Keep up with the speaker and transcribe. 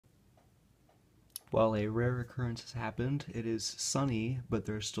Well, a rare occurrence has happened. It is sunny, but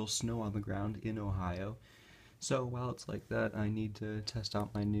there's still snow on the ground in Ohio. So while it's like that, I need to test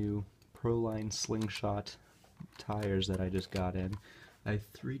out my new Proline Slingshot tires that I just got in. I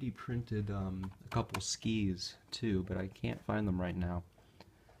 3D printed a couple skis too, but I can't find them right now.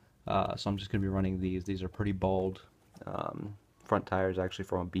 So I'm just going to be running these. These are pretty bald front tires, actually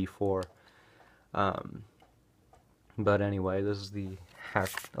from a B4. But anyway, this is the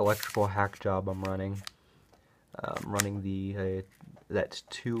electrical hack job I'm running. I'm running the that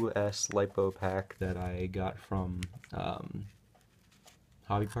 2S Lipo pack that I got from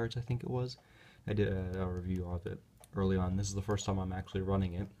Hobby Parts, I think it was. I did a review of it early on. This is the first time I'm actually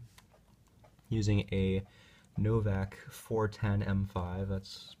running it. Using a Novak 410 M5,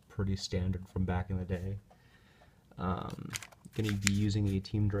 that's pretty standard from back in the day. Going to be using a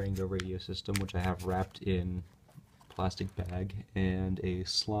Team Durango radio system, which I have wrapped in plastic bag, and a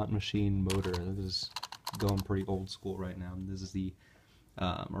slot machine motor. This is going pretty old school right now. This is the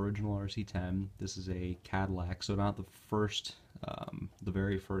original RC10. This is a Cadillac, so not the first, the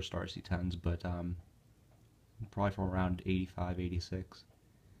very first RC10s, but probably from around 85, 86.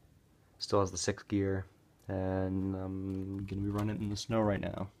 Still has the 6th gear, and I'm going to be running it in the snow right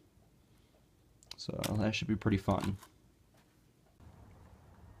now. So that should be pretty fun.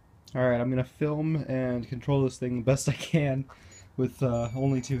 Alright, I'm going to film and control this thing the best I can with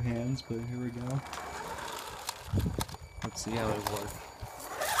only 2 hands, but here we go. Let's see how it works.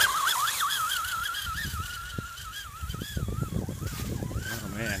 Oh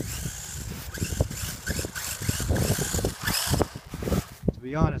man. To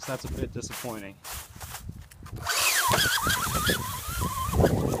be honest, that's a bit disappointing.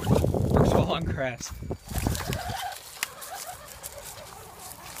 Works well on grass.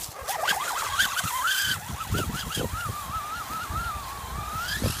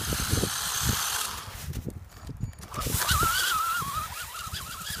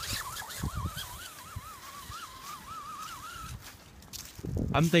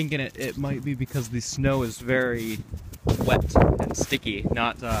 I'm thinking it might be because the snow is very wet and sticky,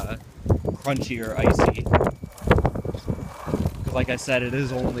 not crunchy or icy. Because like I said, it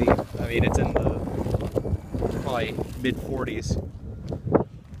is only, I mean, it's in the probably mid-40s.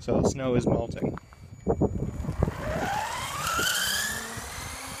 So the snow is melting.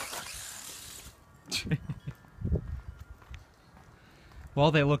 Well,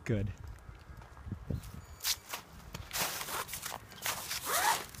 they look good.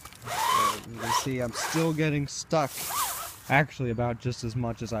 You can see I'm still getting stuck, actually about just as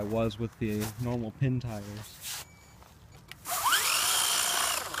much as I was with the normal pin tires.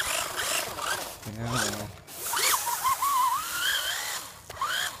 Yeah, well,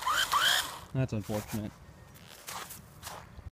 that's unfortunate.